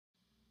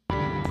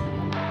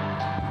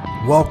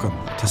Welcome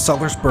to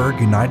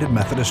Sellersburg United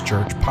Methodist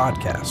Church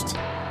podcast,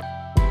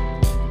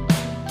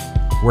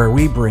 where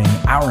we bring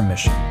our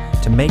mission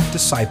to make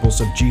disciples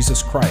of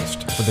Jesus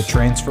Christ for the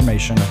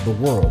transformation of the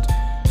world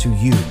to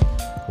you,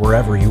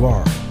 wherever you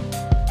are.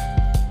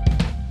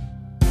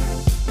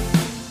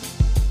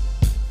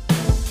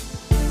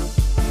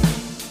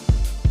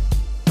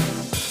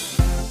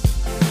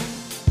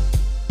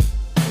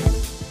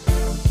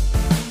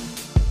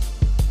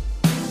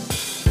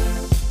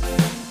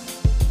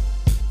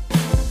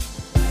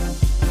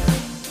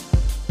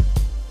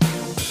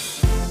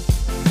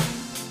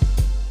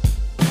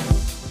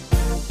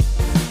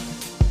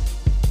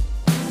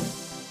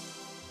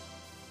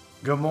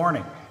 Good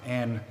morning,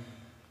 and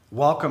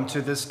welcome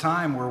to this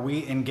time where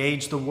we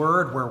engage the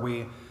Word, where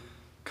we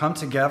come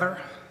together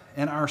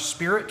in our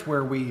spirit,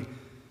 where we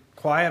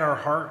quiet our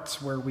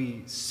hearts, where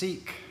we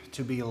seek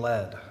to be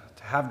led,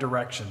 to have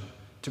direction,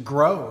 to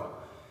grow.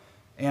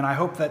 And I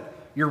hope that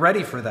you're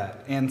ready for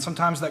that. And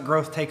sometimes that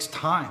growth takes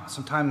time.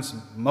 Sometimes,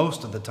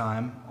 most of the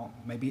time,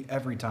 maybe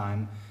every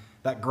time,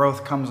 that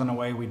growth comes in a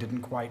way we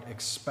didn't quite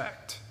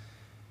expect.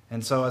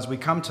 And so as we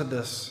come to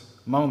this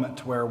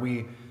moment where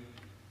we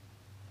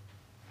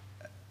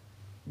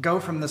go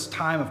from this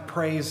time of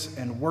praise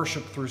and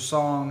worship through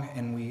song,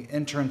 and we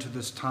enter into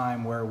this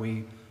time where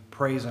we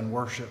praise and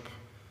worship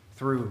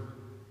through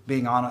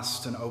being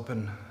honest and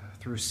open,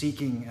 through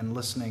seeking and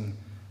listening.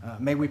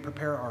 May we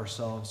prepare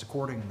ourselves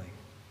accordingly.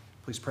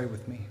 Please pray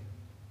with me.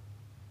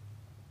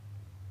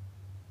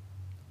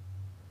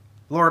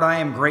 Lord, I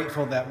am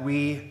grateful that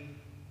we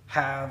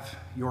have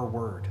your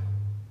word,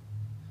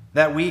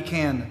 that we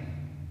can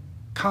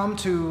come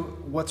to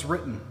what's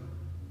written,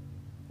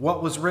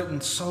 what was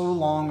written so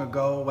long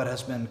ago, what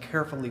has been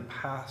carefully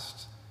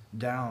passed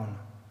down,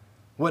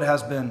 what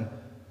has been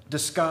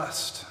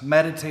discussed,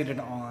 meditated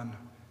on,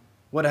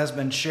 what has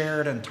been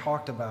shared and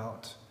talked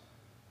about,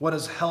 what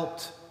has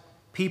helped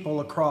people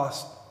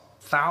across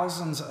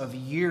thousands of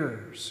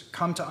years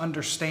come to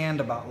understand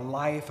about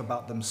life,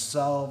 about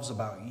themselves,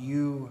 about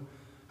you,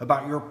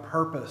 about your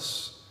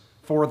purpose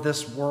for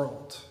this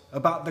world,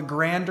 about the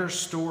grander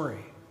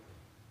story.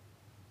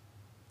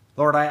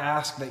 Lord, I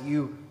ask that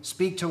you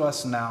speak to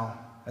us now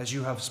as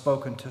you have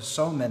spoken to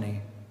so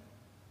many,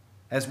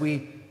 as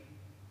we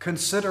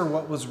consider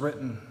what was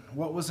written,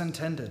 what was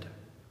intended,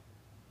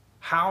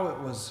 how it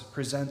was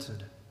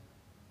presented,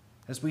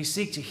 as we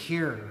seek to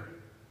hear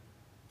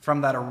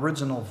from that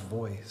original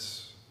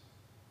voice,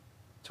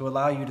 to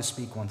allow you to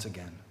speak once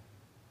again.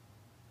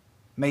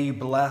 May you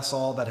bless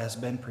all that has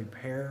been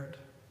prepared.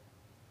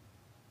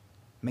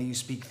 May you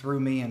speak through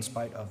me in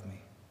spite of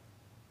me.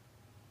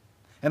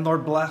 And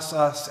Lord, bless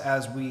us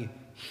as we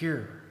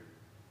hear,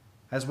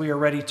 as we are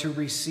ready to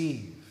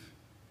receive,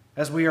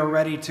 as we are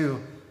ready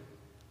to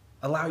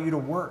allow you to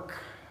work,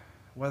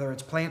 whether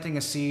it's planting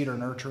a seed or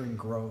nurturing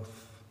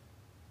growth.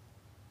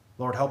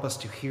 Lord, help us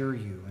to hear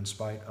you in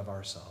spite of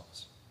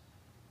ourselves.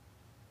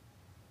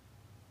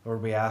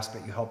 Lord, we ask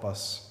that you help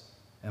us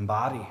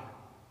embody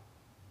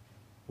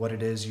what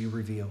it is you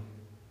reveal,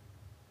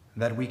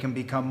 that we can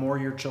become more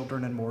your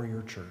children and more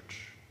your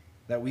church,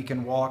 that we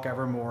can walk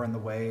ever more in the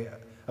way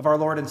of our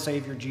Lord and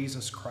Savior,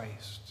 Jesus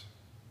Christ.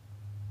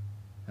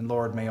 And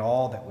Lord, may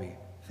all that we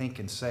think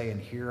and say and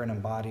hear and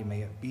embody,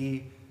 may it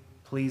be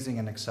pleasing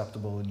and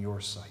acceptable in your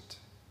sight.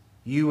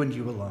 You and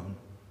you alone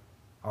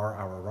are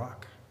our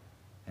rock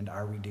and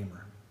our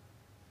Redeemer.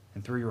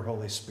 And through your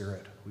Holy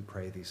Spirit, we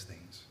pray these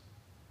things.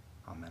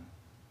 Amen.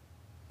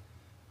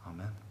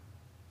 Amen.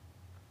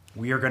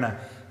 We are going to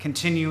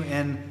continue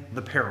in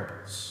the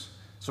parables.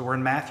 So we're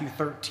in Matthew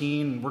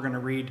 13. We're going to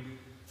read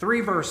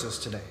 3 verses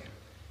today.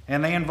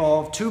 And they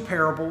involve 2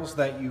 parables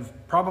that you've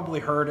probably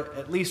heard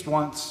at least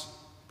once,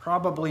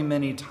 probably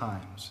many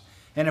times.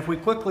 And if we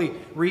quickly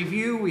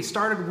review, we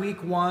started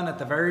week 1 at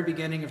the very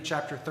beginning of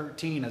chapter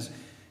 13 as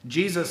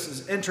Jesus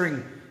is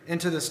entering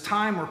into this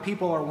time where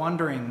people are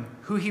wondering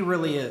who he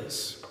really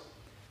is.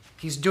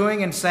 He's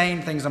doing and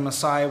saying things a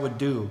Messiah would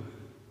do,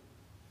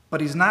 but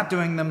he's not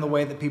doing them the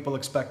way that people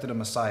expected a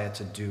Messiah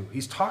to do.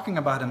 He's talking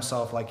about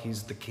himself like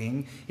he's the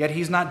king, yet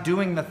he's not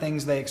doing the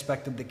things they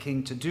expected the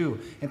king to do.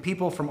 And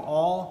people from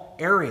all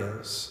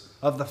areas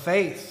of the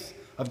faith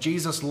of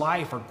Jesus'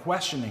 life are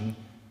questioning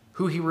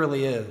who he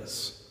really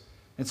is.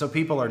 And so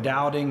people are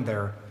doubting,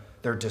 they're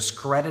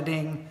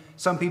discrediting.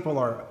 Some people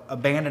are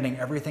abandoning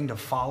everything to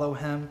follow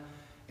him.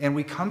 And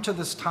we come to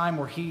this time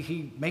where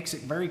he makes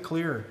it very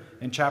clear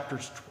in chapter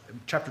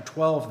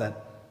 12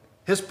 that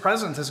his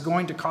presence is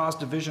going to cause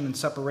division and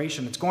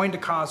separation. It's going to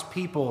cause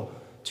people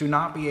to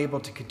not be able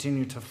to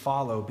continue to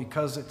follow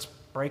because it's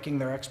breaking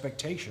their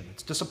expectation.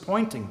 It's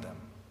disappointing them.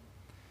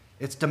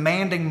 It's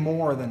demanding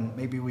more than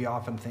maybe we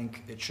often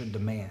think it should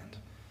demand.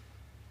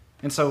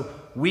 And so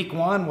week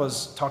 1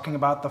 was talking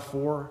about the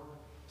 4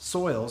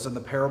 soils in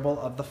the parable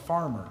of the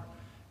farmer.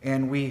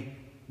 And we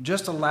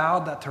just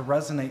allowed that to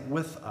resonate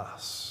with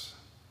us,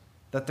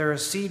 that there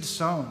is seed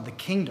sown. The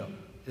kingdom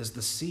is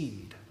the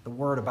seed, the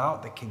word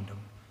about the kingdom.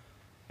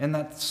 And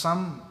that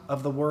some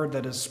of the word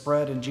that is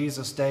spread in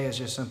Jesus' day is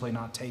just simply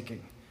not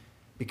taking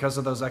because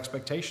of those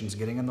expectations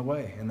getting in the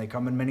way. And they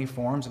come in many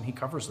forms, and he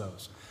covers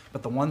those.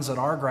 But the ones that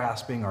are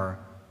grasping are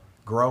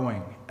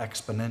growing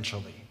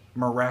exponentially,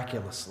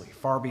 miraculously,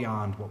 far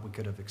beyond what we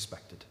could have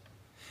expected.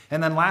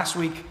 And then last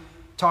week,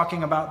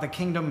 talking about the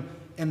kingdom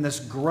in this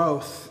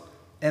growth,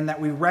 and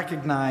that we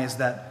recognize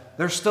that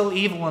there's still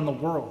evil in the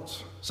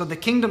world. So the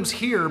kingdom's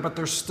here, but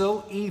there's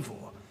still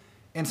evil.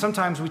 And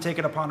sometimes we take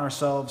it upon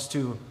ourselves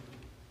to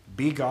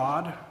be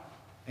God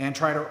and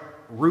try to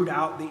root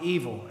out the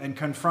evil and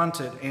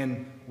confront it,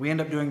 and we end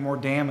up doing more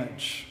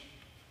damage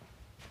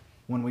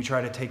when we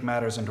try to take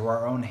matters into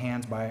our own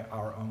hands by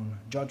our own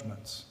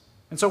judgments.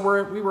 And so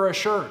we were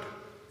assured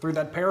through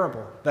that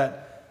parable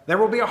that there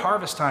will be a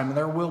harvest time and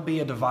there will be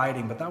a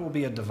dividing, but that will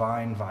be a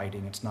divine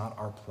dividing. It's not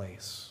our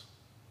place.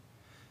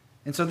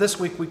 And so this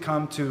week we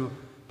come to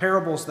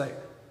parables that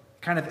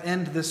kind of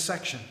end this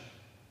section.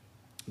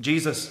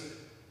 Jesus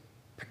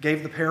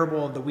gave the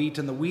parable of the wheat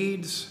and the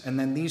weeds, and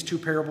then these two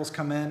parables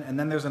come in, and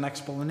then there's an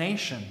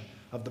explanation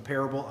of the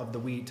parable of the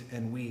wheat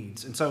and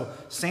weeds. And so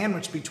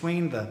sandwiched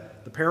between the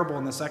parable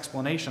and this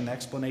explanation, the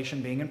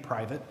explanation being in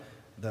private,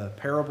 the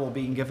parable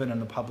being given in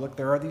the public,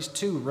 there are these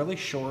two really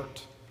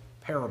short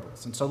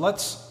parables. And so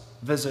let's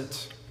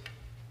visit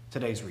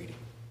today's reading.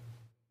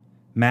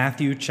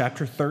 Matthew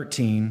chapter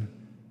 13,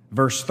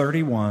 verse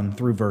 31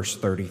 through verse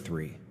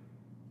 33.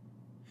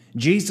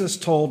 Jesus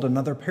told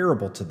another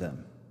parable to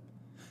them.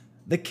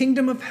 The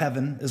kingdom of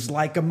heaven is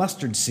like a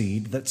mustard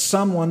seed that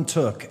someone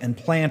took and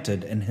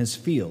planted in his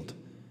field.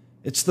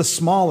 It's the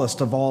smallest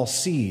of all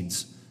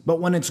seeds, but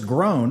when it's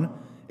grown,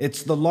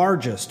 it's the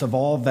largest of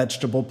all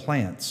vegetable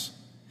plants.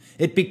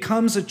 It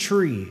becomes a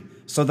tree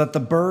so that the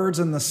birds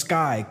in the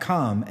sky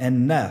come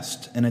and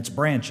nest in its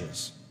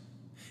branches.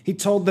 He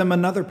told them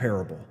another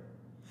parable.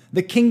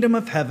 The kingdom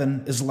of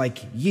heaven is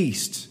like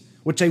yeast,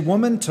 which a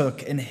woman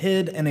took and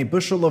hid in a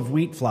bushel of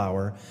wheat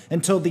flour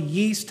until the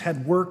yeast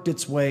had worked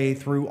its way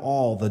through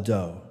all the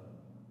dough.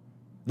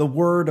 The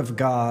word of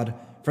God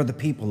for the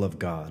people of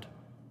God.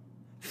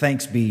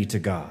 Thanks be to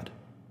God.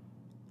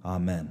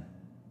 Amen.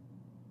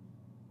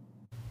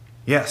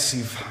 Yes,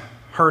 you've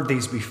heard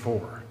these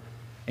before.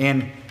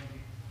 And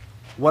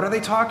what are they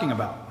talking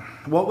about?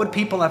 What would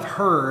people have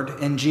heard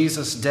in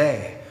Jesus'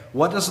 day?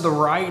 What does the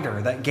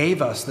writer that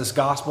gave us this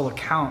gospel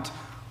account,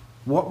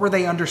 what were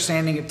they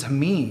understanding it to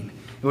mean?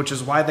 Which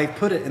is why they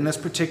put it in this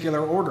particular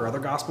order. Other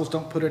gospels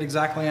don't put it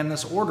exactly in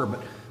this order,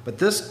 but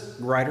this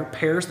writer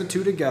pairs the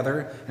two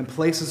together and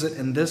places it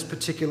in this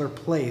particular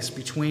place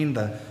between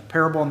the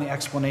parable and the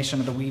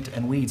explanation of the wheat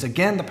and weeds.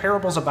 Again, the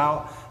parable's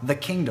about the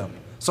kingdom.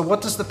 So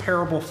what does the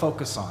parable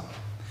focus on?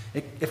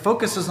 It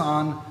focuses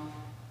on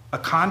a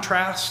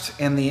contrast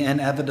and the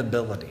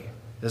inevitability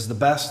is the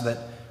best that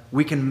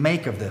we can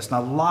make of this.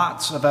 Now,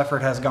 lots of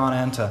effort has gone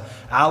into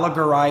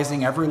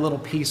allegorizing every little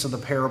piece of the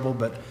parable,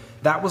 but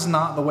that was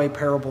not the way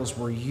parables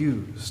were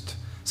used.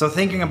 So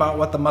thinking about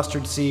what the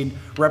mustard seed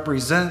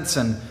represents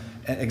and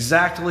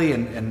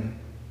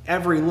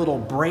every little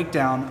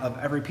breakdown of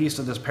every piece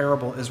of this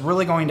parable is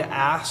really going to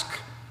ask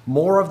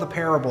more of the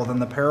parable than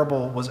the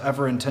parable was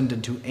ever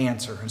intended to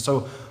answer. And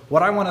so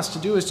what I want us to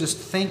do is just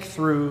think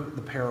through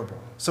the parable.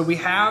 So we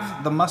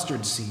have the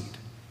mustard seed.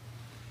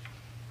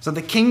 So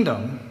the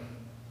kingdom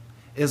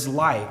is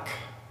like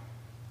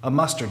a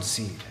mustard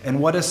seed. And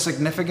what is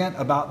significant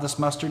about this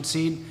mustard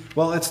seed?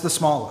 Well, it's the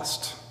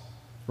smallest,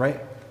 right?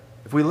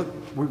 If we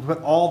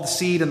put all the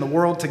seed in the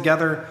world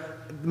together,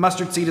 the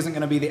mustard seed isn't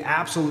going to be the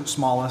absolute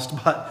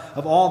smallest, but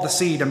of all the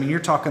seed, I mean, you're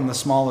talking the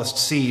smallest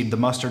seed, the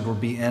mustard would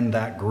be in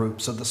that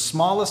group. So the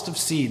smallest of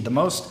seed, the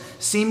most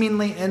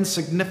seemingly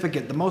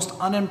insignificant, the most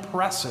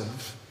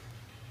unimpressive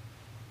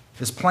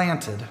is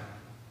planted.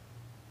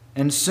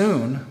 And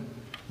soon,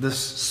 this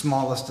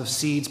smallest of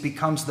seeds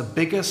becomes the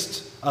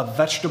biggest of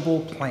vegetable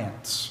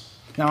plants.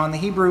 Now, in the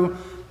Hebrew,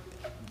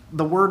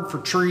 the word for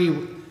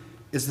tree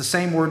is the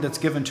same word that's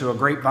given to a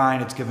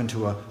grapevine, it's given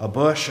to a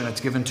bush, and it's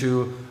given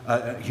to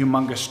a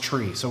humongous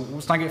tree. So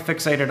let's not get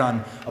fixated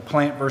on a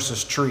plant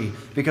versus tree,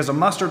 because a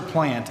mustard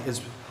plant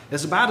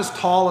is about as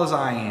tall as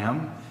I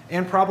am,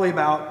 and probably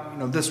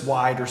about this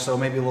wide or so,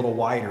 maybe a little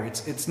wider.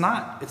 It's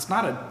not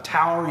a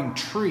towering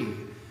tree,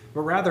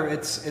 but rather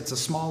it's a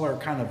smaller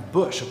kind of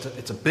bush.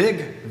 It's a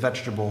big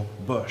vegetable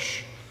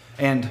bush.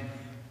 And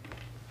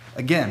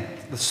again,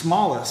 the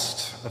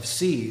smallest of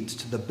seeds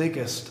to the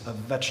biggest of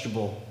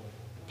vegetable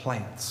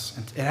plants.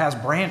 It has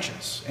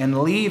branches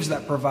and leaves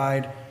that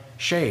provide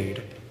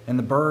shade, and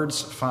the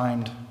birds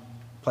find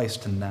a place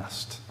to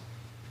nest.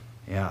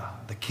 Yeah,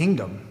 the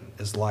kingdom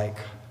is like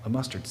a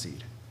mustard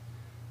seed.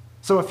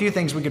 So a few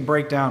things we could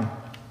break down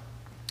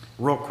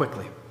real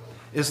quickly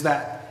is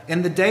that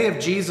in the day of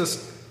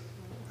Jesus'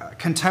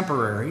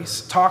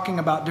 contemporaries, talking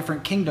about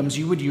different kingdoms,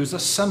 you would use a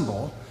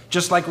symbol,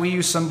 just like we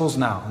use symbols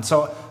now. And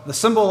so the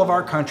symbol of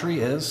our country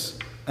is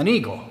an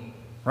eagle,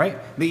 right?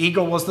 The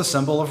eagle was the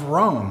symbol of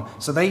Rome,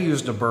 so they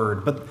used a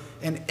bird. But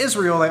in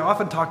Israel, they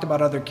often talked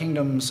about other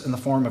kingdoms in the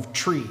form of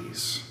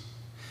trees.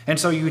 And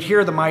so you'd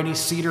hear the mighty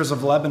cedars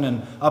of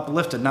Lebanon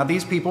uplifted. Now,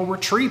 these people were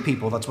tree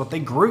people. That's what they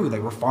grew. They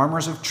were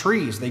farmers of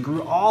trees. They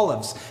grew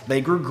olives.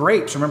 They grew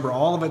grapes. Remember,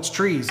 all of it's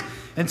trees.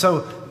 And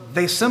so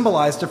they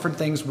symbolize different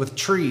things with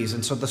trees.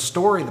 And so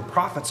the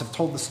prophets have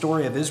told the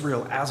story of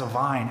Israel as a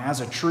vine, as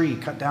a tree,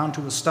 cut down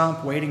to a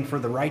stump, waiting for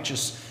the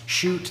righteous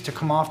shoot to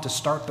come off to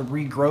start the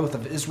regrowth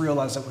of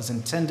Israel as it was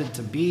intended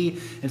to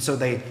be. And so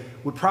they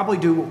would probably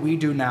do what we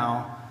do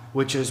now,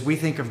 which is we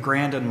think of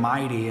grand and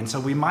mighty. And so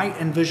we might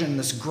envision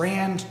this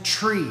grand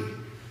tree,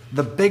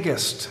 the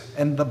biggest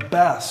and the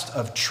best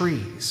of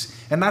trees.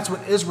 And that's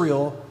what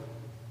Israel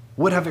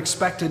would have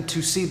expected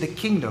to see the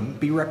kingdom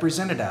be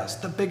represented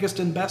as, the biggest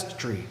and best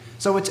tree.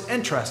 So it's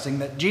interesting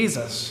that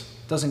Jesus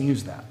doesn't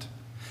use that.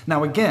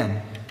 Now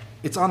again,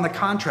 it's on the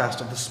contrast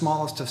of the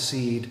smallest of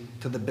seed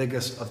to the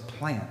biggest of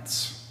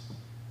plants.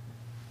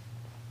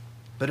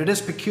 But it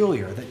is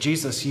peculiar that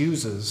Jesus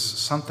uses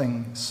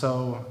something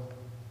so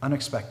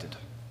unexpected,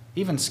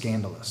 even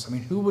scandalous. I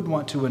mean, who would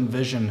want to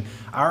envision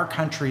our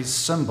country's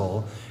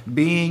symbol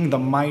being the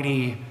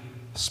mighty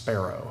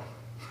sparrow?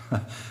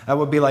 That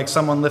would be like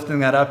someone lifting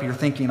that up. You're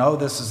thinking, oh,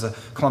 this is a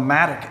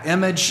climatic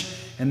image.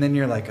 And then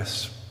you're like, a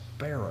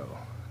sparrow,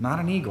 not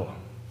an eagle.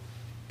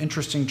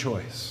 Interesting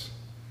choice.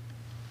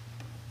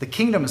 The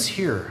kingdom is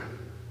here.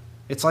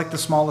 It's like the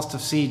smallest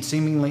of seed,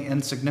 seemingly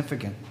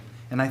insignificant.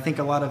 And I think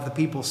a lot of the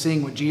people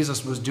seeing what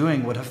Jesus was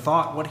doing would have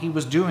thought what he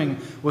was doing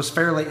was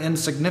fairly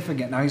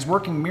insignificant. Now, he's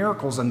working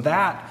miracles, and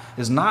that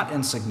is not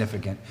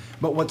insignificant.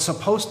 But what's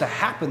supposed to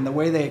happen, the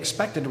way they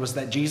expected, was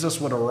that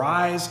Jesus would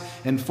arise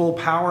in full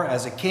power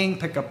as a king,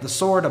 pick up the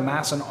sword,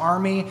 amass an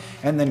army,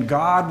 and then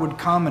God would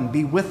come and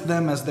be with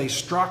them as they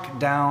struck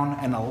down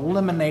and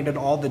eliminated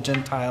all the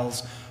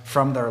Gentiles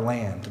from their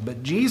land.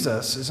 But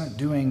Jesus isn't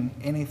doing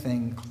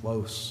anything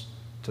close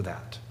to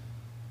that.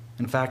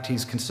 In fact,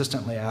 he's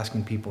consistently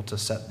asking people to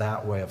set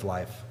that way of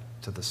life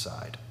to the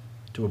side,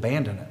 to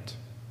abandon it.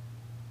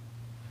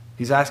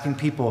 He's asking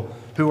people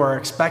who are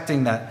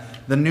expecting that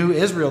the new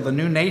Israel, the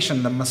new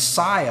nation, the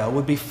Messiah,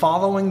 would be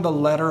following the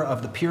letter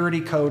of the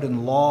purity code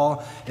and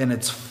law in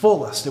its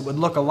fullest. It would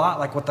look a lot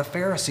like what the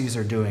Pharisees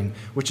are doing,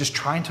 which is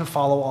trying to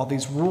follow all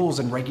these rules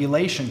and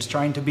regulations,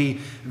 trying to be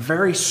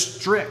very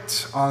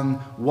strict on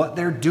what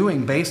they're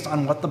doing based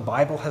on what the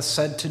Bible has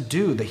said to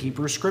do. The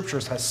Hebrew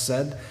Scriptures has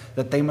said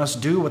that they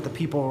must do what the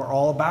people are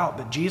all about.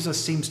 But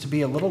Jesus seems to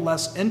be a little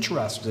less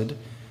interested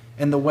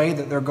in the way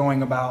that they're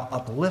going about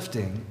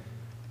uplifting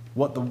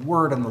what the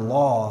word and the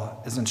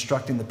law is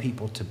instructing the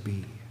people to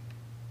be.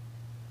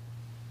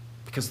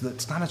 Because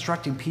it's not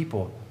instructing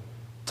people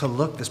to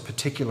look this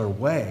particular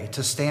way,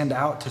 to stand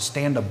out, to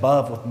stand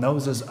above with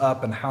noses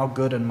up, and how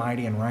good and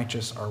mighty and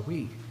righteous are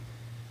we.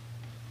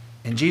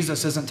 And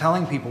Jesus isn't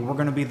telling people we're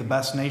going to be the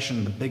best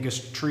nation, the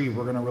biggest tree,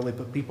 we're going to really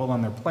put people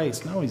in their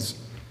place. No,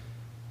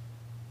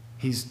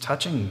 he's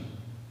touching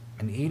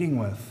and eating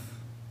with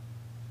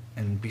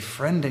and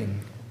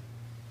befriending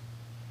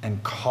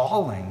and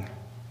calling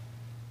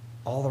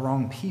all the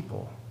wrong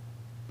people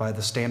by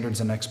the standards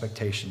and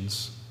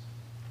expectations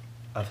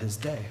of his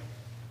day.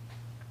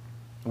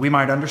 We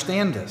might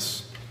understand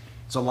this.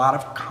 There's a lot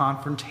of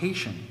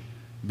confrontation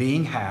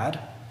being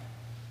had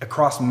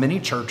across many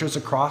churches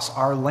across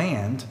our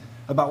land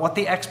about what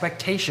the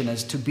expectation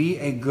is to be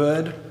a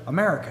good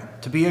American,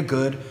 to be a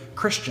good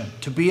Christian,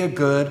 to be a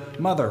good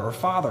mother or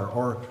father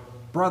or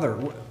brother,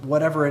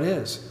 whatever it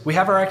is. We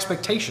have our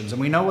expectations,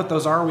 and we know what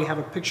those are. We have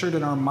it pictured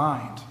in our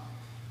mind.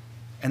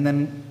 And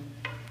then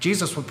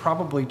Jesus would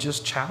probably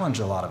just challenge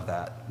a lot of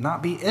that,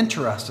 not be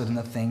interested in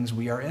the things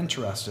we are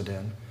interested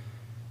in.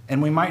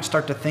 And we might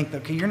start to think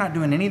that, okay, you're not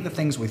doing any of the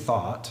things we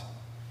thought.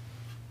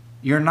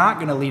 You're not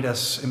going to lead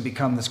us and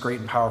become this great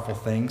and powerful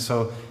thing.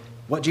 So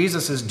what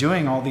Jesus is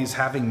doing, all these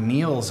having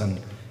meals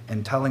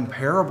and telling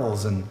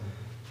parables and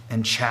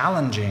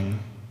challenging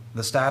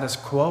the status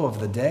quo of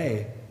the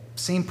day,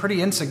 seem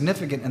pretty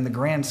insignificant in the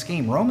grand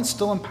scheme. Rome is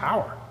still in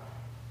power.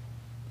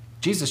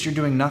 Jesus, you're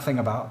doing nothing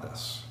about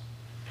this.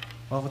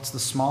 Well, it's the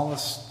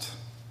smallest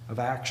of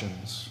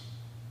actions.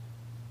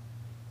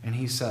 And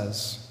he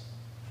says,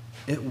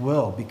 it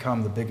will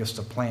become the biggest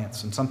of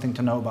plants. And something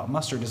to know about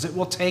mustard is it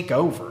will take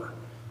over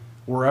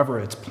wherever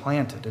it's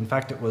planted. In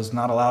fact, it was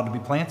not allowed to be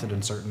planted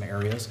in certain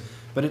areas,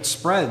 but it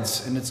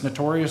spreads, and it's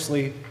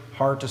notoriously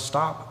hard to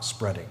stop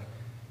spreading.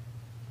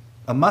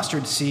 A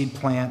mustard seed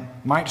plant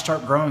might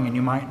start growing and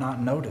you might not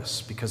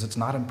notice because it's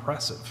not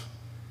impressive.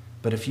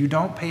 But if you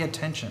don't pay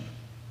attention,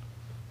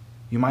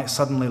 you might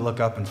suddenly look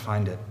up and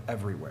find it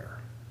everywhere.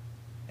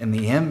 And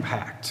the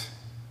impact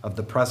of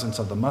the presence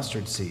of the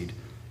mustard seed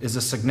is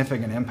a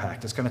significant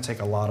impact. It's going to take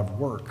a lot of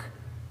work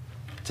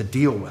to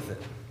deal with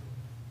it.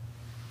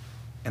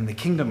 And the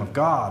kingdom of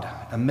God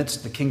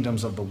amidst the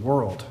kingdoms of the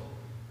world,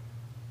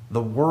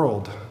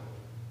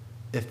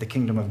 if the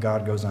kingdom of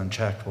God goes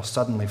unchecked, will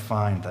suddenly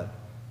find that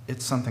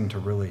it's something to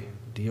really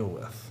deal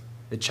with.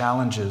 It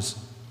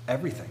challenges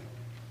everything.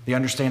 The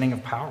understanding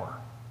of power,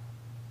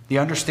 the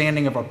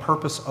understanding of a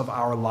purpose of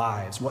our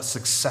lives, what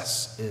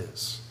success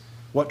is,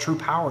 what true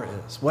power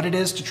is, what it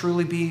is to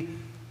truly be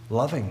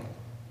loving,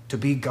 to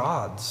be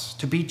God's,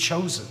 to be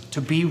chosen, to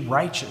be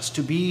righteous,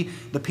 to be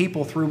the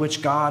people through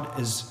which God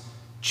is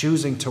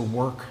choosing to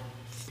work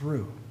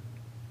through.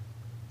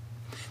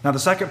 Now, the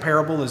second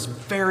parable is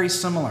very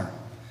similar.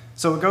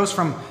 So it goes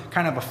from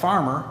kind of a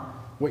farmer,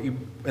 what you,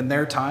 in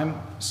their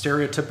time,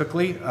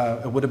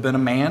 stereotypically, it would have been a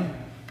man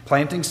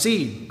planting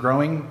seed,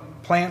 growing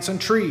plants and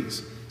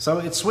trees. So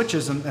it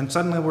switches, and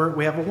suddenly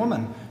we have a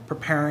woman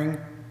preparing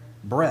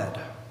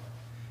bread.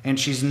 And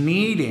she's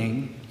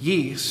kneading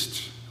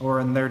yeast, or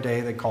in their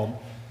day they called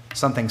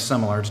something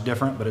similar. It's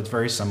different, but it's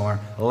very similar.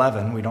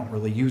 Leaven, we don't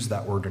really use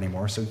that word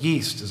anymore. So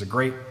yeast is a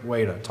great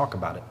way to talk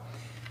about it.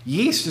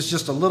 Yeast is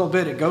just a little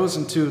bit, it goes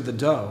into the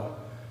dough,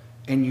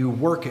 and you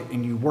work it,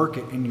 and you work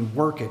it, and you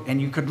work it. And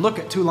you could look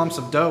at 2 lumps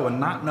of dough and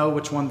not know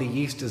which one the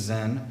yeast is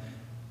in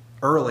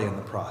early in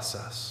the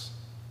process.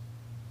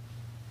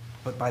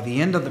 But by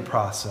the end of the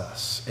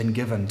process, and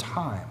given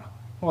time,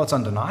 well, it's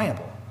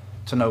undeniable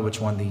to know which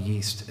one the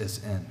yeast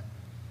is in.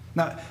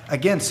 Now,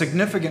 again,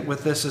 significant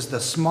with this is the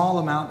small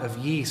amount of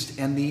yeast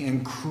and the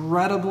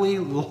incredibly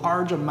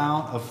large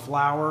amount of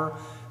flour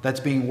that's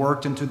being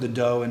worked into the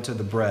dough, into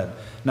the bread.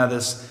 Now,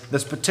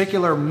 this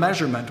particular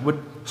measurement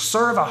would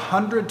serve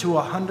 100 to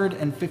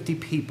 150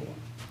 people.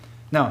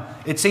 Now,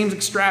 it seems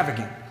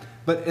extravagant,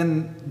 but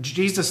in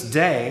Jesus'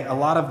 day, a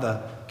lot of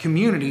the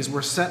communities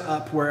were set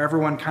up where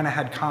everyone kind of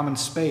had common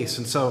space.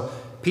 And so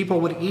people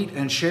would eat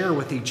and share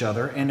with each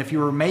other. And if you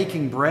were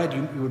making bread,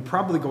 you would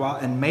probably go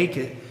out and make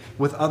it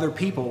with other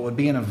people. It would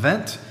be an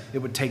event. It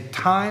would take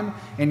time,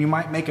 and you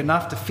might make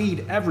enough to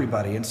feed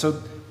everybody. And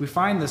so we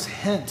find this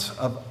hint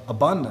of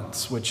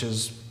abundance, which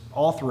is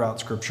all throughout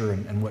Scripture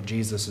and what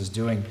Jesus is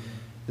doing,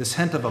 this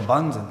hint of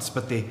abundance.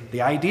 But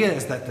the idea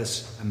is that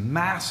this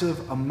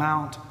massive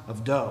amount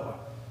of dough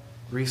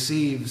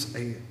receives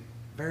a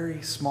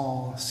very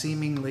small,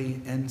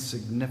 seemingly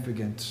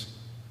insignificant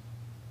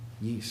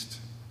yeast.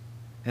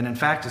 And in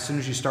fact, as soon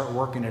as you start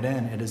working it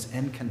in, it is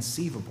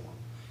inconceivable.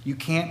 You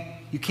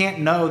can't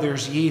know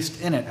there's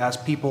yeast in it as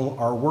people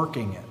are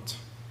working it.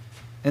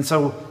 And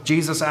so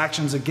Jesus'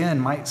 actions, again,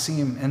 might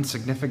seem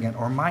insignificant,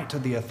 or might, to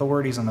the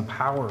authorities and the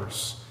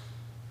powers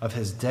of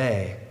his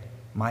day,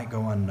 might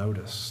go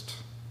unnoticed.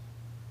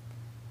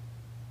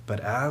 But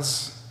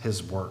as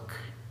his work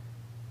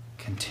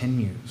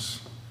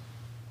continues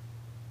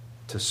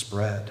to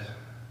spread,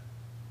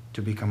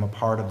 to become a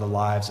part of the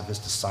lives of his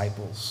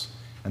disciples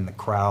and the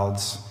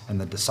crowds and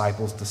the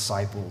disciples'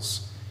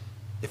 disciples,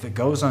 if it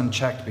goes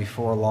unchecked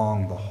before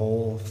long, the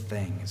whole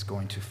thing is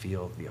going to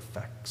feel the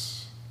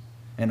effects.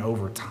 And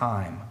over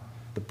time,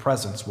 the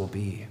presence will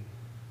be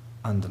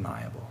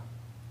undeniable.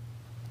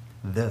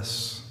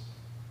 This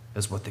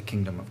is what the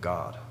kingdom of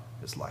God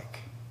is like.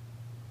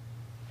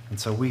 And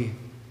so we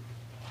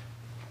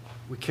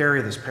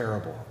carry this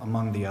parable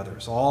among the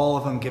others, all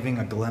of them giving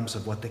a glimpse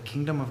of what the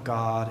kingdom of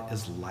God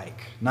is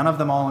like, none of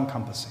them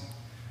all-encompassing.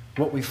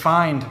 What we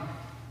find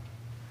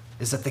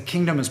is that the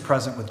kingdom is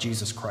present with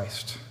Jesus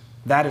Christ.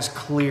 That is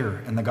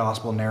clear in the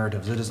gospel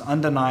narratives. It is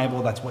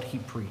undeniable. That's what he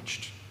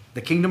preached.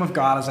 The kingdom of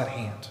God is at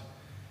hand.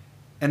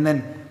 And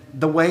then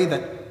the way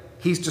that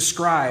he's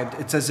described,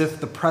 it's as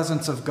if the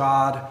presence of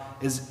God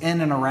is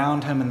in and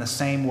around him in the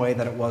same way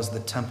that it was the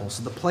temple.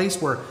 So the place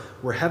where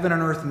heaven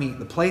and earth meet,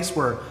 the place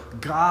where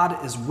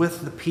God is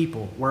with the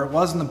people, where it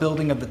was in the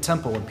building of the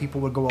temple, and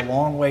people would go a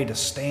long way to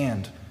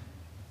stand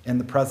in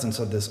the presence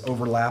of this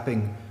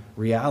overlapping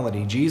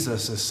reality.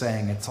 Jesus is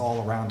saying it's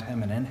all around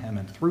him and in him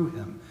and through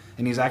him.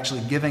 And he's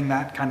actually giving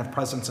that kind of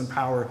presence and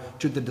power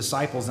to the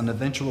disciples, and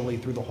eventually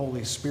through the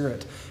Holy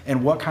Spirit.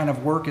 And what kind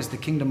of work is the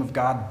kingdom of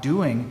God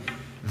doing?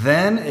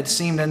 Then it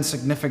seemed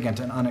insignificant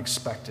and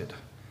unexpected.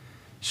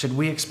 Should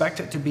we expect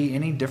it to be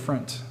any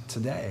different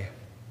today?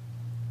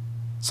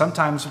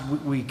 Sometimes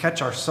we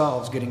catch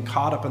ourselves getting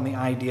caught up in the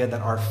idea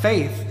that our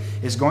faith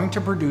is going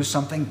to produce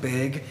something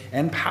big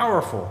and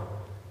powerful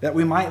that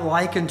we might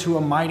liken to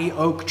a mighty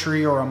oak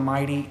tree or a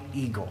mighty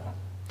eagle.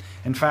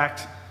 In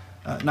fact,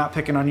 not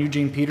picking on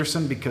Eugene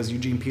Peterson, because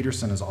Eugene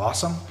Peterson is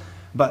awesome,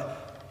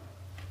 but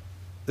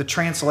the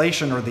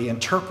translation or the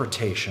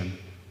interpretation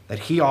that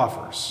he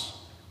offers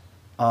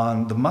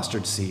on the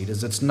mustard seed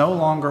is it's no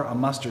longer a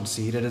mustard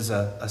seed, it is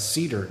a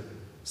cedar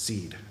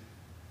seed.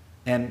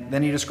 And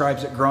then he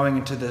describes it growing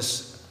into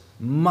this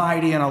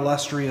mighty and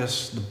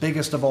illustrious, the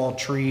biggest of all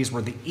trees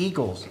where the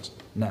eagles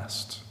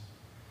nest.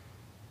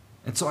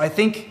 And so I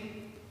think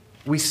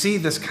we see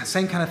this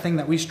same kind of thing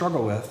that we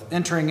struggle with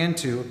entering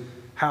into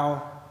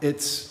how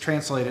it's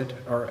translated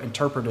or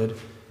interpreted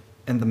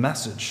in the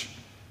Message.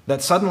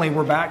 That suddenly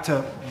we're back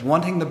to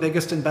wanting the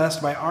biggest and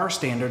best by our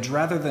standards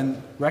rather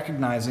than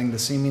recognizing the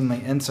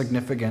seemingly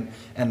insignificant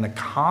and the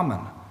common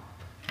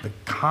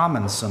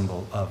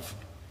symbol of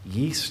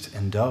yeast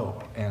and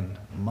dough and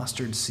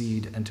mustard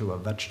seed into a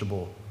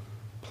vegetable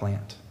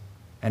plant.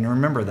 And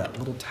remember that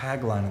little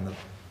tagline in the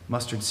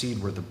mustard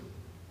seed where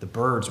the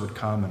birds would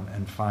come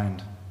and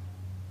find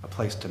a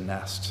place to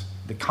nest.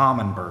 The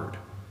common bird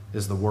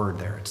is the word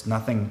there. It's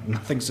nothing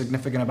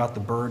significant about the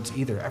birds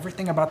either.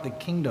 Everything about the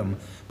kingdom,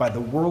 by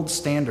the world's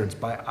standards,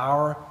 by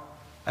our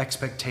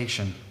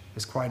expectation,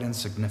 is quite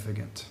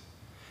insignificant.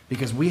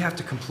 because we have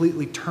to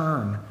completely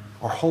turn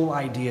our whole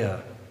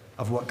idea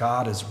of what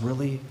God is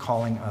really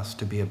calling us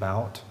to be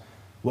about,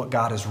 what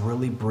God is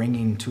really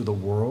bringing to the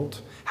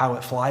world, how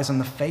it flies in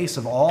the face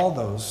of all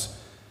those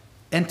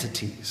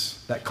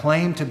entities that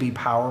claim to be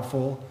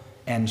powerful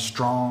and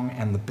strong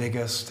and the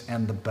biggest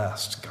and the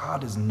best.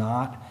 God is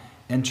not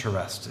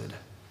interested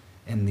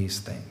in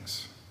these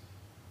things.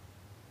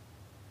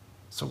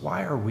 So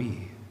why are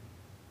we?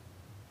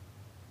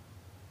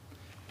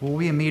 Well,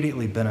 we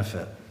immediately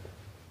benefit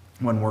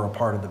when we're a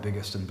part of the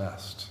biggest and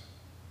best.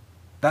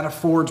 That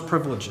affords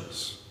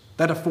privileges.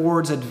 That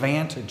affords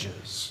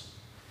advantages.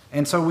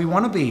 And so we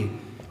want to be,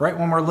 right?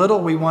 When we're little,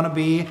 we want to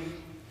be,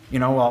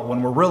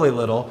 when we're really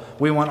little,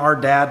 we want our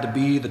dad to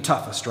be the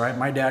toughest, right?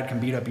 My dad can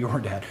beat up your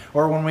dad.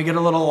 Or when we get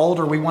a little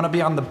older, we want to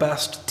be on the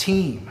best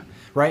team,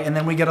 right? And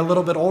then we get a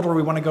little bit older,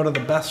 we want to go to the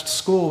best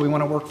school. We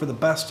want to work for the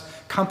best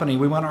company.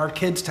 We want our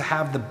kids to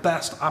have the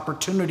best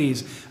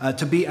opportunities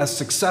to be as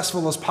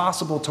successful as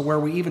possible, to where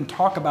we even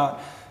talk about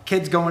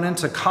kids going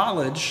into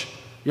college,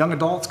 young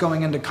adults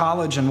going into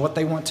college and what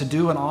they want to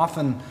do. And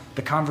often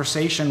the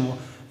conversation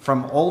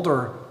from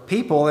older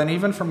people and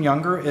even from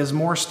younger is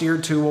more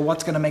steered to, well,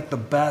 what's going to make the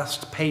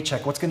best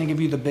paycheck? What's going to give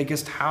you the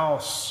biggest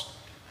house,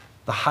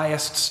 the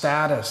highest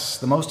status,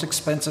 the most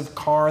expensive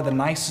car, the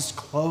nicest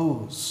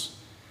clothes?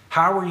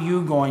 How are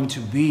you going to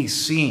be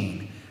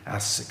seen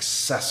as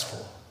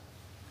successful?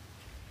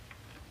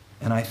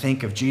 And I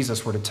think if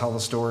Jesus were to tell the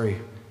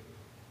story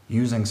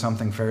using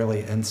something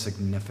fairly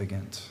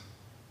insignificant,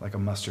 like a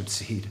mustard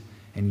seed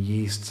and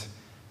yeast,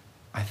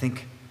 I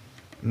think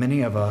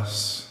many of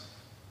us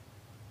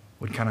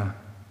would kind of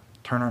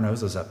turn our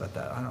noses up at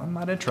that. I'm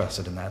not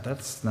interested in that.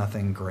 That's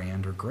nothing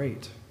grand or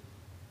great.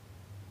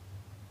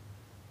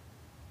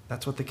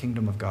 That's what the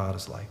kingdom of God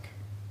is like.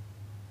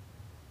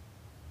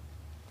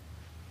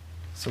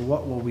 So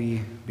what will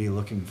we be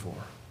looking for?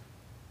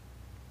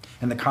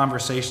 And the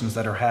conversations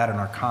that are had in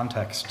our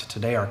context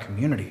today, our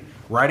community,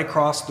 right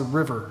across the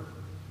river,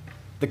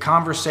 the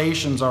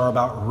conversations are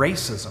about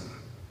racism.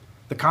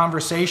 The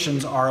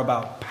conversations are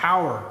about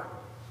power,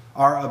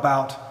 are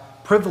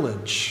about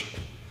privilege.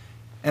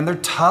 And they're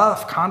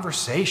tough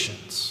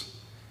conversations.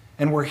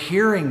 And we're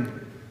hearing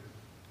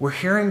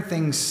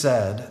things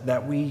said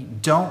that we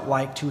don't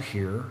like to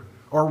hear,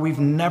 or we've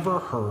never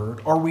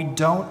heard, or we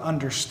don't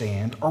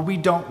understand, or we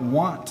don't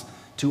want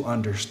to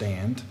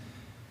understand.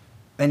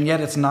 And yet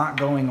it's not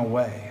going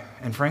away.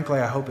 And frankly,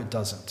 I hope it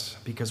doesn't,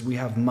 because we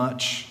have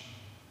much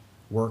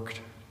work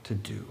to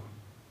do.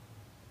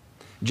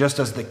 Just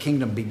as the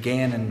kingdom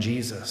began in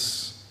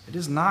Jesus, it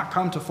has not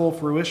come to full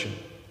fruition.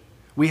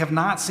 We have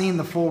not seen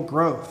the full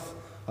growth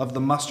of the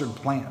mustard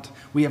plant.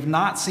 We have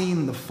not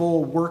seen the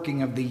full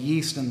working of the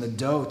yeast and the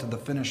dough to the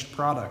finished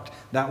product.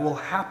 That will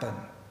happen.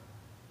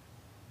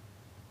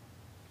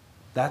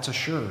 That's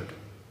assured.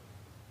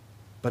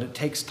 But it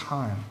takes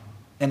time.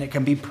 And it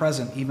can be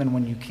present even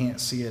when you can't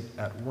see it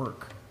at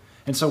work.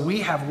 And so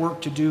we have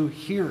work to do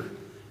here.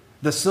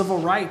 The civil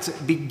rights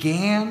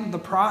began the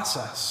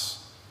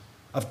process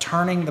of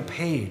turning the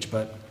page,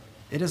 but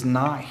it is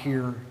not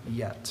here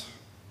yet.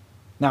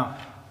 Now,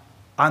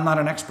 I'm not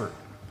an expert.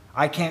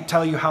 I can't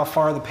tell you how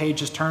far the page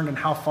has turned and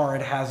how far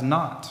it has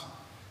not.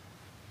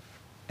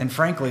 And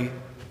frankly,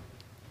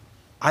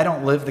 I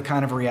don't live the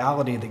kind of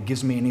reality that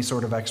gives me any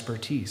sort of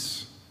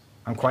expertise.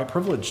 I'm quite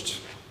privileged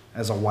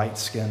as a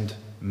white-skinned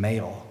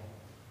male.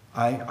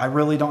 I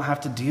really don't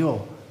have to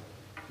deal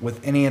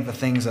with any of the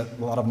things that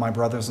a lot of my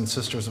brothers and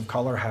sisters of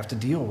color have to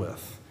deal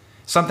with.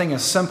 Something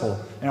as simple,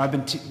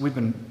 and we've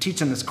been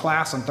teaching this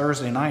class on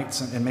Thursday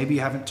nights, and maybe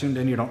you haven't tuned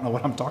in, you don't know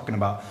what I'm talking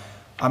about.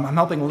 I'm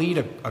helping lead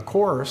a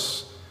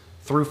course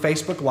through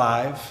Facebook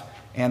Live,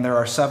 and there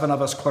are 7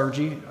 of us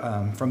clergy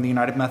from the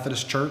United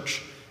Methodist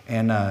Church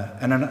and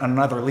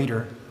another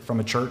leader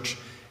from a church,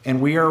 and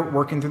we are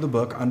working through the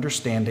book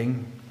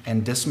Understanding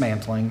and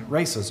Dismantling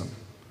Racism.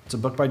 It's a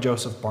book by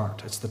Joseph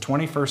Barnt. It's the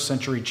 21st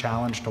Century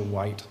Challenge to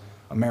White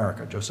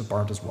America. Joseph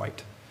Barnt is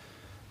white.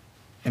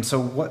 And so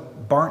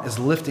what Barnt is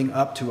lifting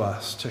up to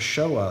us, to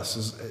show us,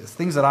 is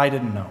things that I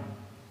didn't know.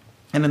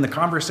 And in the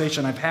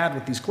conversation I've had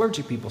with these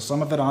clergy people,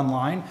 some of it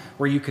online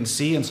where you can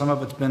see, and some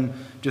of it's been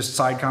just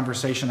side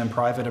conversation in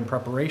private and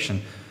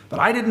preparation. But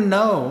I didn't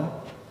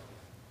know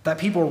that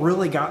people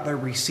really got their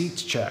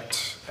receipts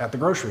checked at the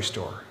grocery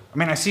store. I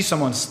mean, I see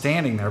someone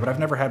standing there, but I've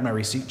never had my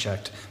receipt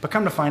checked. But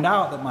come to find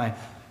out that my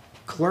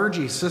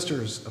clergy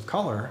sisters of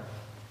color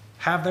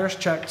have theirs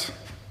checked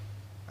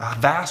a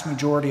vast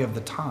majority of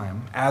the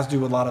time, as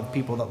do a lot of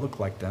people that look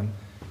like them,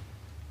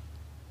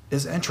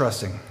 is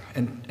interesting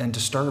and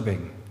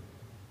disturbing.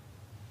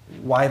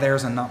 Why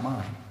theirs and not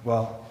mine?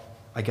 Well,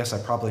 I guess I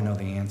probably know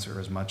the answer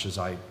as much as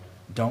I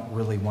don't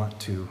really want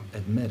to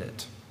admit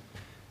it.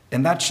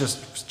 And that's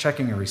just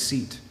checking a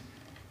receipt.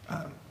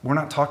 We're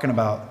not talking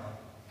about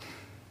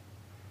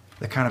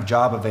the kind of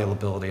job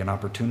availability and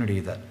opportunity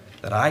that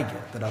I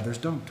get that others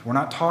don't. We're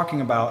not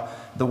talking about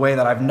the way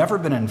that I've never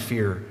been in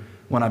fear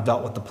when I've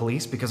dealt with the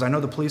police, because I know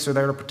the police are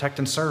there to protect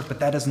and serve, but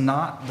that is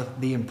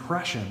not the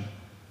impression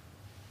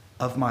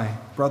of my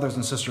brothers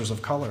and sisters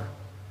of color.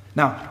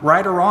 Now,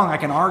 right or wrong, I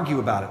can argue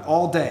about it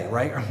all day,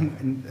 right?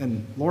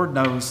 And Lord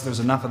knows there's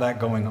enough of that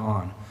going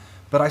on.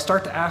 But I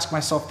start to ask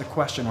myself the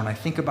question when I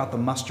think about the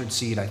mustard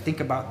seed, I think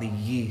about the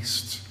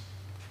yeast.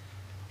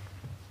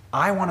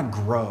 I want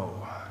to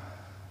grow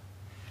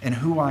in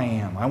who I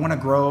am. I want to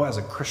grow as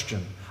a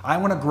Christian. I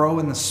want to grow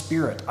in the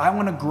Spirit. I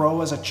want to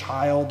grow as a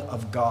child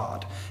of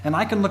God. And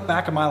I can look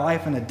back at my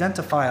life and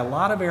identify a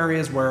lot of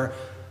areas where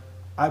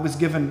I was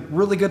given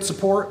really good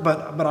support,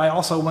 but I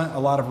also went a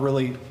lot of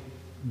really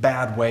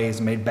bad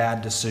ways, made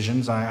bad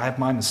decisions. I have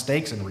my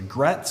mistakes and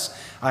regrets.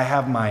 I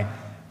have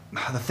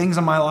the things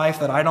in my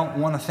life that I don't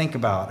want to think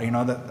about,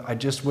 that I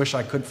just wish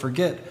I could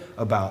forget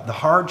about, the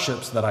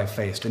hardships that I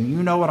faced. And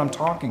you know what I'm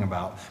talking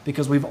about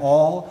because we've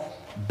all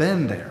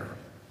been there.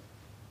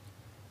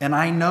 And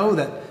I know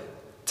that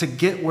to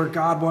get where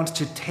God wants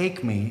to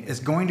take me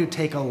is going to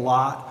take a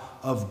lot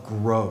of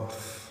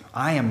growth.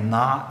 I am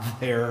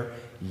not there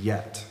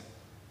yet.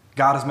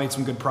 God has made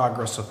some good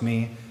progress with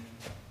me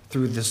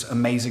through this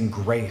amazing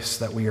grace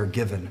that we are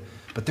given.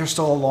 But there's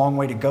still a long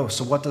way to go.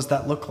 So what does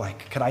that look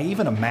like? Could I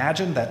even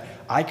imagine that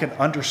I could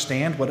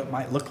understand what it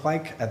might look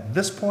like at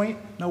this point?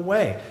 No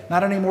way.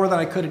 Not any more than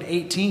I could at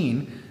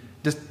 18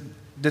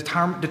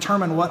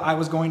 determine what I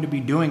was going to be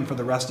doing for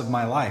the rest of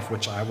my life,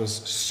 which I was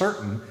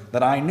certain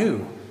that I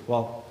knew.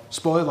 Well,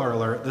 spoiler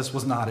alert, this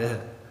was not it.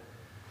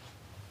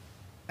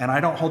 And I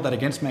don't hold that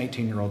against my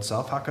 18-year-old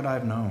self. How could I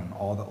have known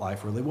all that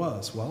life really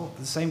was? Well,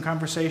 the same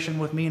conversation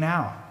with me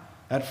now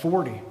at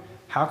 40.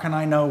 How can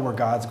I know where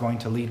God's going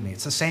to lead me?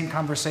 It's the same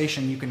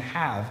conversation you can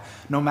have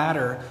no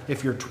matter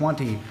if you're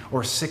 20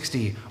 or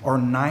 60 or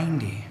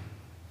 90.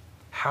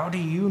 How do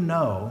you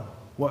know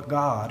what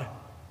God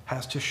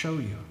has to show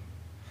you?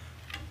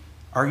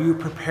 Are you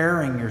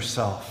preparing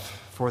yourself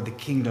for the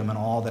kingdom and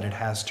all that it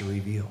has to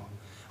reveal?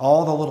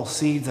 All the little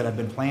seeds that have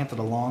been planted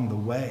along the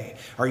way.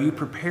 Are you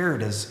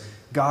prepared as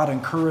God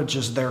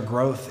encourages their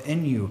growth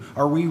in you?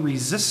 Are we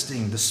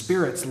resisting the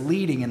Spirit's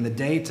leading in the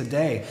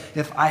day-to-day?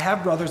 If I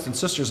have brothers and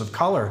sisters of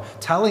color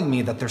telling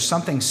me that there's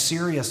something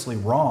seriously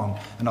wrong,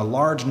 and a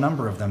large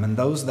number of them, and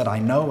those that I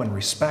know and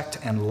respect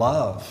and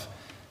love,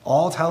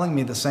 all telling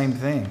me the same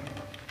thing,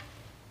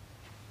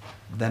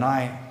 then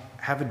I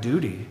have a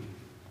duty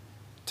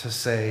to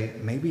say,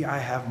 maybe I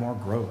have more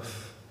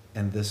growth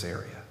in this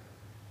area.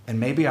 And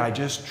maybe I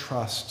just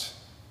trust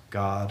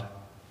God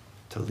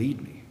to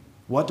lead me.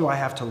 What do I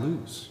have to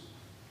lose?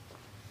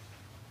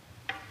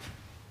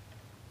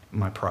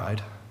 My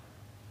pride.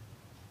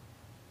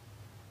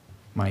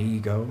 My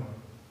ego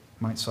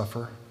might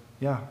suffer.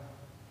 Yeah.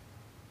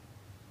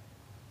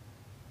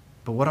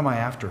 But what am I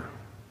after?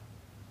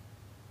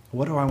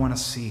 What do I want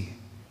to see?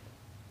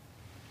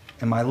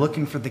 Am I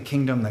looking for the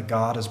kingdom that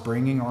God is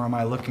bringing, or am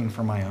I looking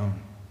for my own?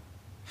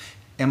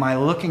 Am I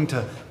looking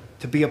to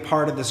be a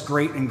part of this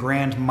great and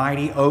grand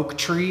mighty oak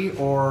tree,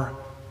 or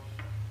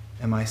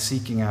am I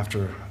seeking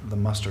after the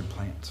mustard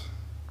plant?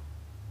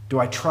 Do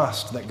I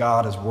trust that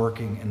God is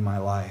working in my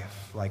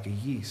life like a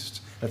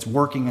yeast, that's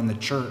working in the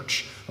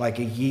church like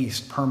a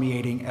yeast,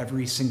 permeating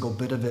every single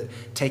bit of it,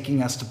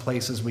 taking us to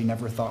places we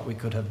never thought we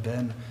could have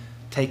been,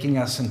 taking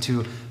us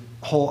into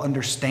whole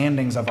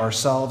understandings of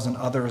ourselves and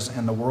others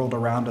and the world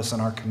around us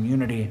and our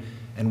community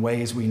in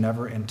ways we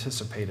never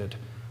anticipated?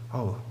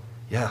 Oh,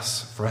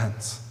 yes,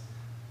 friends.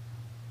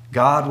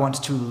 God wants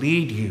to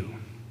lead you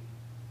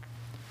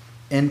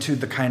into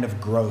the kind of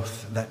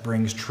growth that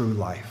brings true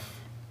life.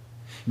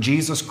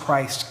 Jesus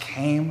Christ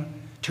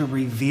came to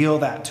reveal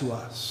that to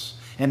us,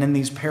 and in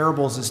these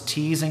parables is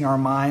teasing our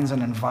minds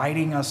and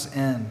inviting us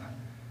in,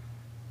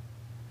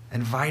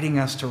 inviting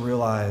us to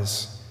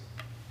realize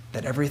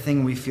that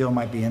everything we feel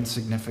might be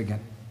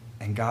insignificant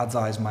in God's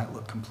eyes might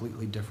look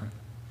completely different,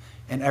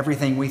 and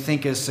everything we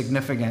think is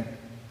significant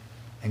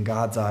in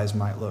God's eyes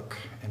might look,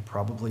 and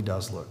probably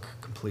does look,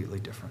 completely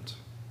different.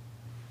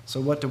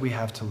 So what do we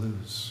have to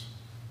lose?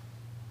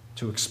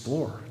 To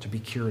explore, to be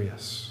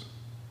curious,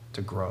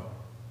 to grow.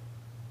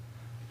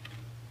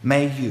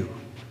 May you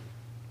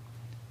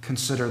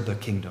consider the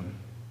kingdom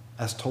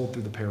as told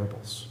through the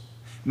parables.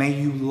 May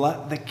you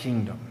let the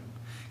kingdom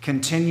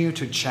continue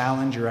to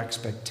challenge your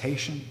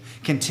expectation,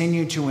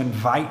 continue to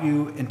invite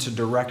you into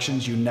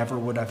directions you never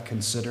would have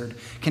considered,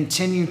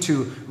 continue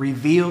to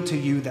reveal to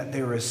you that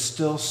there is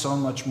still so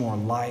much more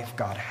life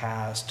God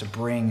has to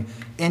bring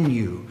in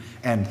you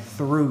and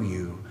through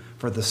you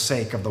for the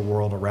sake of the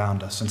world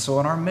around us. And so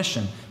in our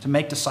mission to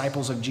make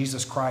disciples of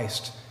Jesus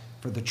Christ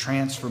for the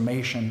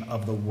transformation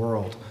of the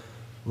world,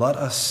 let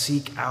us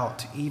seek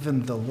out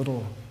even the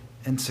little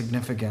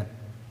insignificant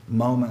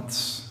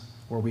moments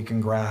where we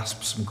can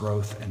grasp some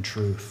growth and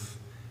truth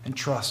and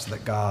trust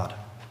that God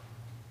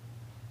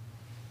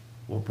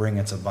will bring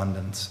its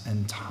abundance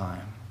in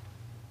time.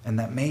 And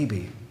that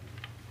maybe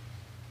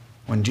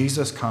when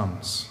Jesus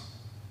comes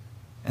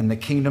and the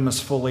kingdom is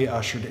fully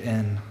ushered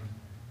in,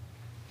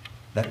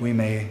 that we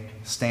may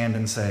stand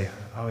and say,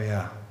 oh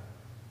yeah,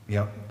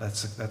 yep,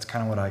 that's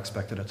kind of what I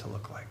expected it to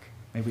look like.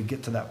 May we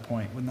get to that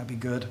point. Wouldn't that be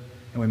good?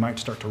 And we might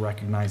start to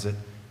recognize it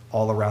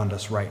all around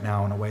us right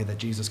now in a way that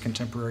Jesus'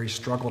 contemporaries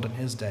struggled in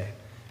his day.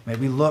 May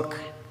we look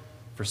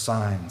for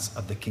signs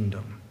of the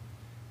kingdom.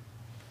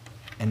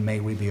 And may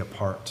we be a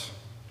part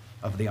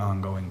of the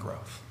ongoing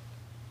growth.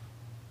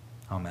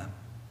 Amen.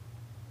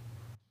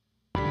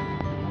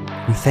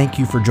 We thank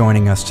you for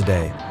joining us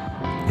today,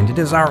 and it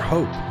is our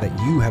hope that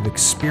you have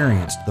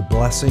experienced the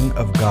blessing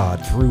of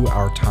God through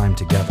our time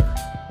together.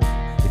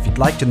 If you'd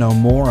like to know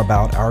more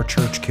about our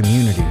church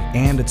community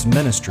and its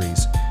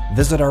ministries,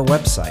 visit our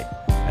website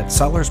at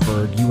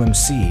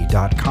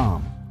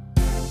sellersburgumc.com.